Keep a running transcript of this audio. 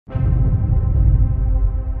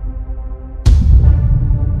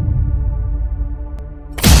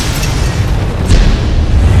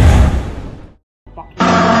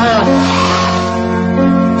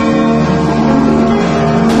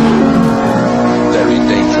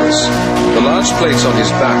Skunk's plates on his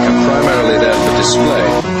back are primarily there for display.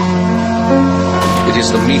 It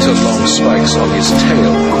is the meter-long spikes on his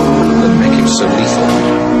tail that make him so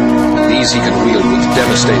lethal. These he can wield with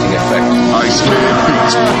devastating effect.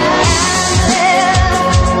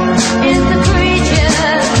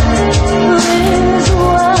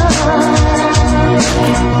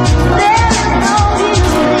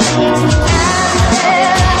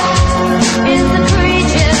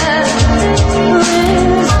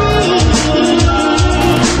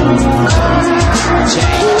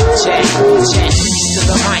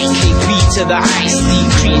 To the ice, the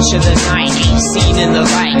creature the night ain't seen in the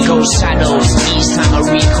light. Ghost shadows, each time I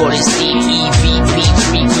recall it's deep. EVP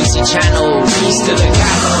frequency channel, beast of the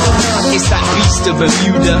gallows. It's that beast of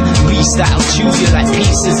Bermuda, beast that'll chew you like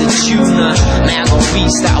pieces of tuna. Man, I got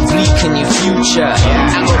beast that'll bleak in your future.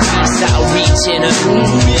 I got beast that'll reach in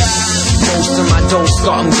and most of my dose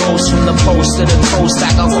got them ghosts from the post to the coast. I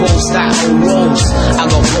got ghosts that'll roast. I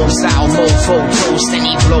got ghosts that'll mofo toast. Then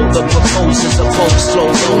he blow the proposers of folks slow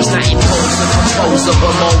those. Not impose the composer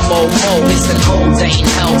but mo. It's the cold that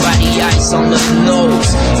ain't held by the ice on the nose.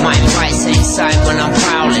 My advice ain't side when I'm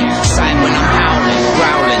prowling, side when I'm